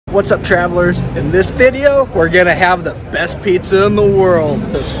What's up, travelers? In this video, we're gonna have the best pizza in the world.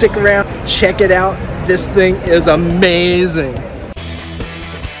 So stick around, check it out. This thing is amazing.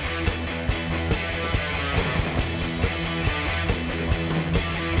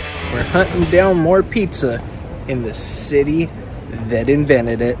 We're hunting down more pizza in the city that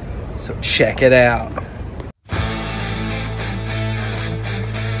invented it. So check it out.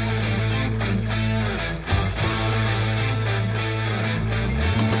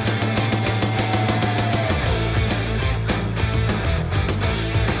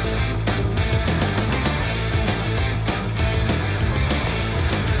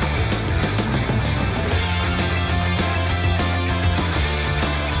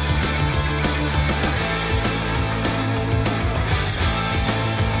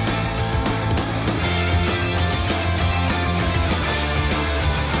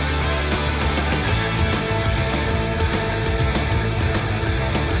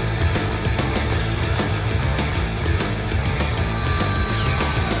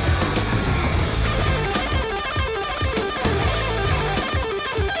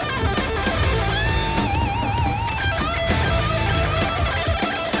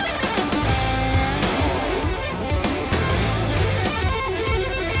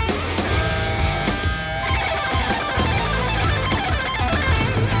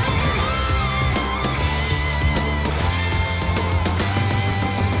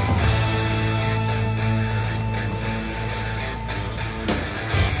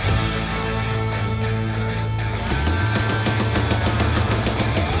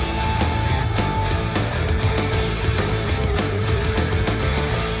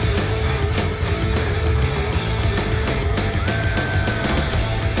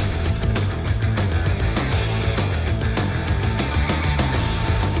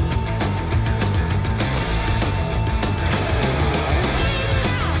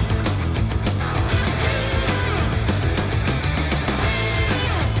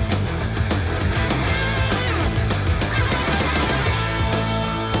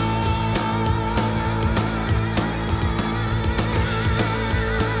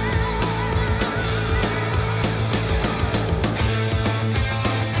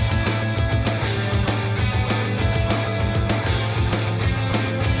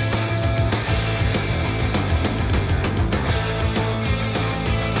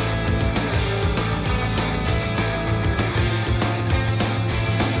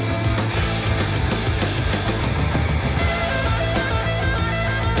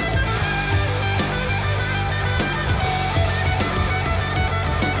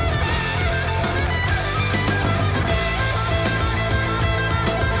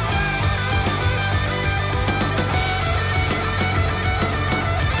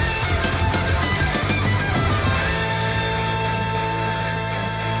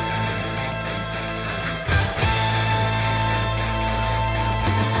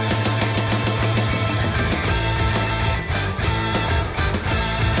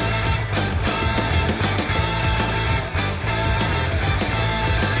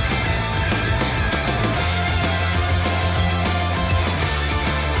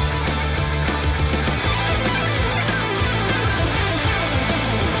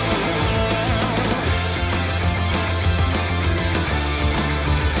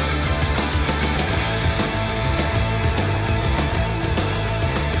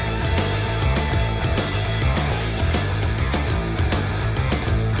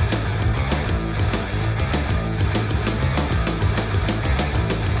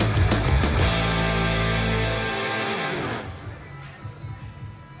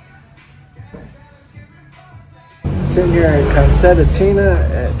 Sitting here at Concettina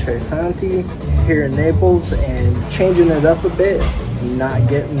Ai Tre Santi here in Naples and changing it up a bit. Not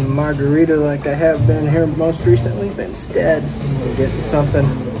getting margarita like I have been here most recently, but instead I'm getting something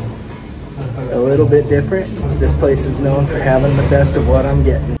a little bit different. This place is known for having the best of what I'm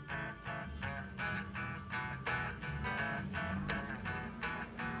getting.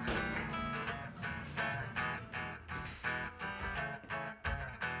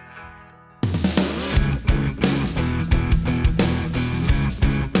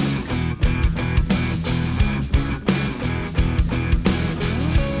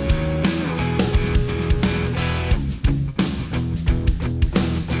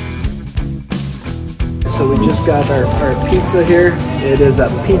 So we just got our pizza here. It is a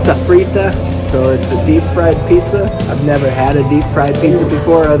Pizza Frita, so it's a deep fried pizza. I've never had a deep fried pizza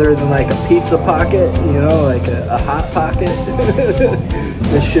before other than like a pizza pocket, you know, like a hot pocket.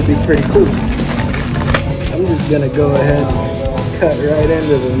 This should be pretty cool. I'm just gonna go ahead and cut right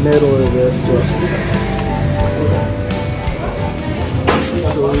into the middle of this.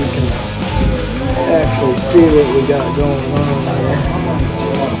 so we can actually see what we got going on here.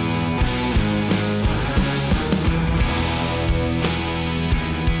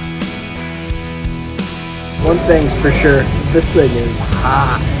 One thing's for sure, this thing is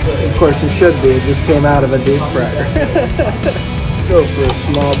hot. Of course it should be, it just came out of a deep fryer. Go for a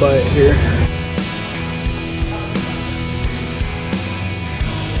small bite here.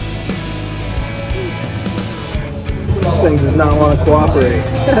 This thing does not want to cooperate.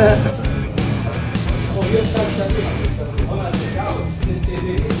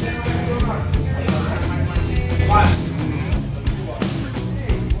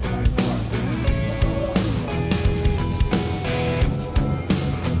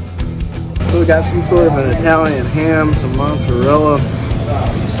 We got some sort of an Italian ham, some mozzarella,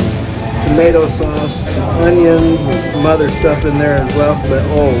 some tomato sauce, some onions, and some other stuff in there as well. But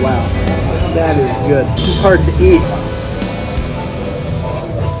oh wow, that is good. It's just hard to eat.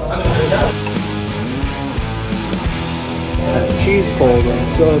 Cheese pulled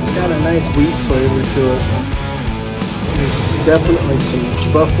in, so it's got a nice wheat flavor to it. There's definitely some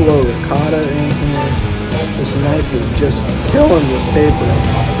buffalo ricotta in here. This knife is just killing this paper.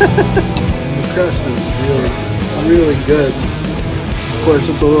 The crust is really good. Of course,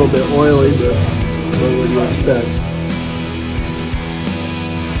 it's a little bit oily, but what would you expect?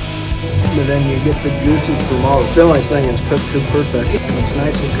 But then you get the juices from all the filling. Thing is cooked to perfection. It's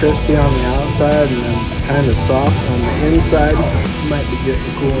nice and crispy on the outside and then kind of soft on the inside. Might be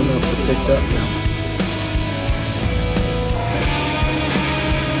getting cool enough to pick up now.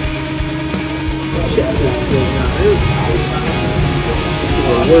 Check this thing out. This is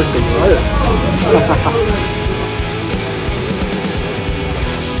a work of art.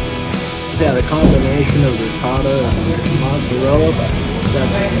 Yeah, the combination of ricotta and mozzarella,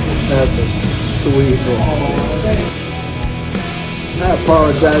 that's a sweet roast. I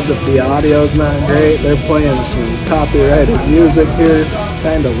apologize if the audio's not great. They're playing some copyrighted music here,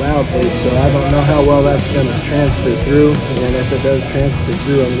 kind of loudly, so I don't know how well that's going to transfer through. And if it does transfer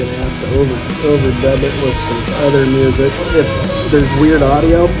through, I'm going to have to overdub it with some other music. If there's weird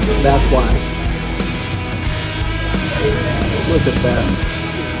audio, that's why. Look at that.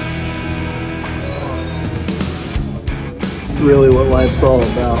 It's really what life's all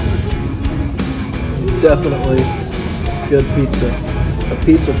about. Definitely good pizza. A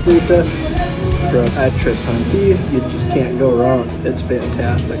Pizza Frita from Ai Tre Santi, you just can't go wrong. It's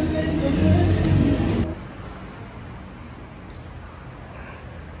fantastic.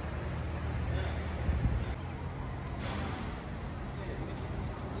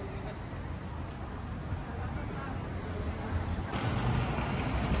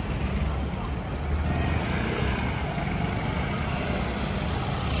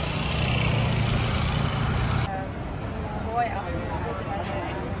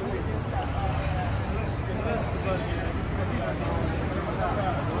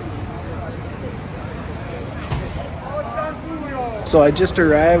 So I just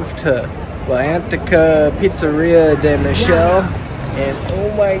arrived to Lantica Pizzeria de Michel, and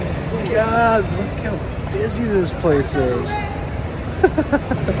oh my god, look how busy this place is.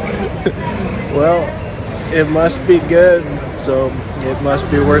 Well, it must be good, so it must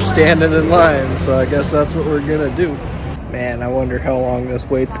be worth standing in line, so I guess that's what we're gonna do. Man, I wonder how long this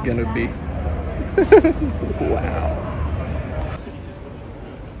wait's gonna be. Wow.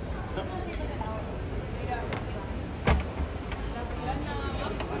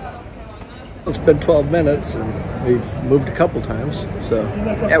 It's been 12 minutes and we've moved a couple times, so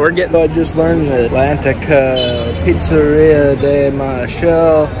yeah, we're getting. I just learned that Lantica Pizzeria de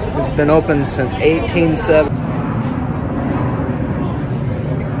Michel has been open since 1870.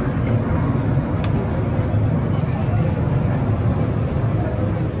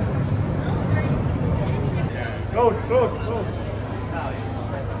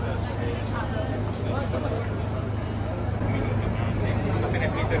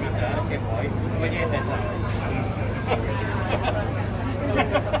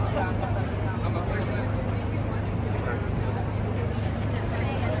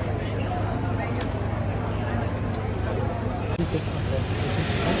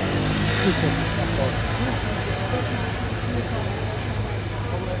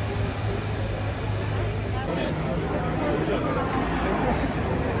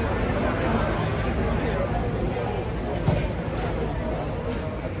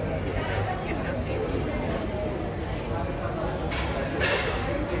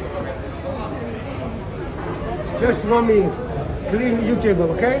 Just 1 minute. Clean YouTube,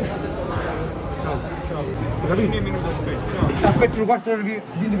 ok? Ciao, ciao. Capito? Aspetta un quarto di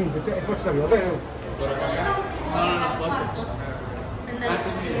minuto e faccio sapere, va bene? No, basta.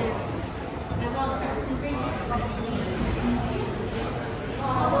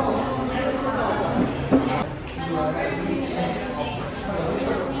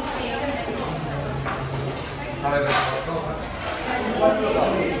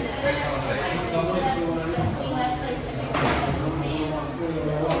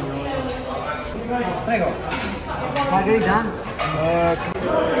 Prego. Margherita?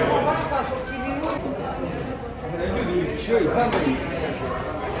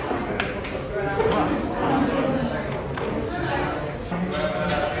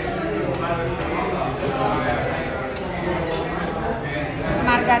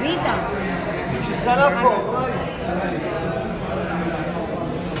 Margherita. Ci sarà poco.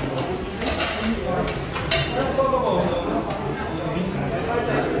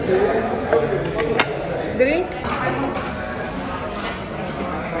 Drink?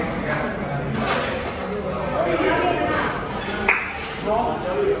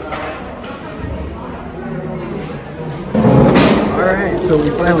 Alright, so we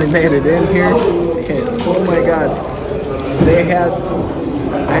finally made it in here. And oh my god.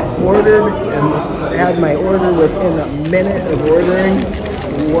 I ordered and had my order within a minute of ordering.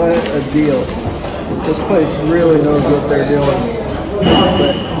 What a deal. This place really knows what they're doing.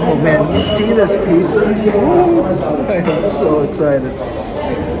 But, oh man, you see this pizza? I am so excited.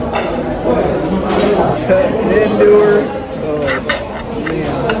 Cutting into her. Oh man.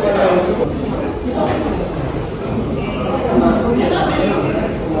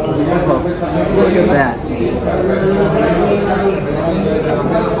 Oh, look at that.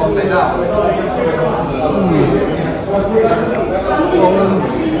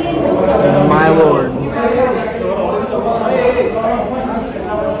 Oh my Lord.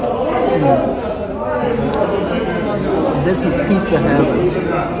 This is pizza heaven.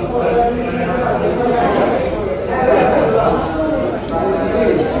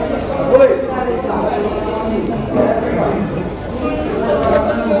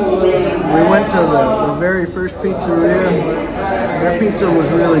 We went to the very first pizzeria. Their pizza was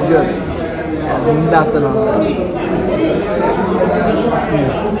really good. It has nothing on this.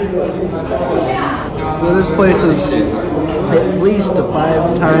 So this place is at least a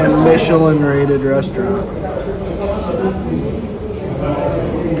 5-time Michelin-rated restaurant.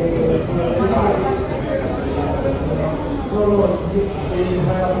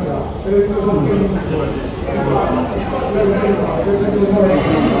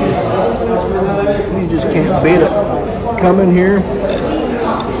 You just can't beat it. Coming here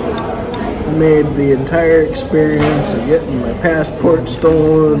made the entire experience of getting my passport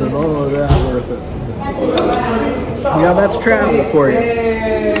stolen and all of that worth it. You know, that's travel for you.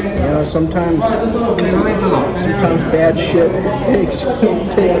 You know, sometimes bad shit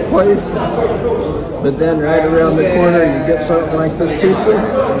takes place, but then right around the corner you get something like this pizza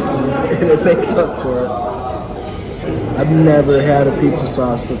and it makes up for it. I've never had a pizza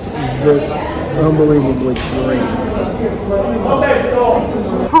sauce that's this unbelievably great.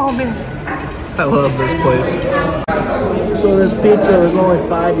 Oh man. I love this place. So this pizza was only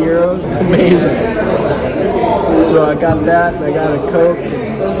 €5. Amazing. So I got that and I got a Coke and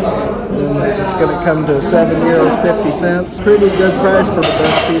it's going to come to €7.50. Pretty good price for the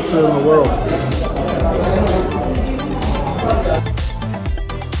best pizza in the world.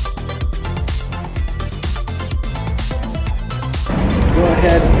 Go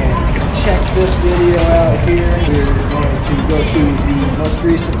ahead and check this video out here. We're going to go through the most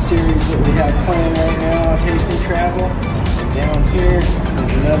recent series that we have playing right now, Tasting Travel. And down here,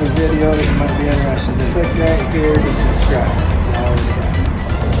 there's another video that you might be interested in. Click right here to subscribe.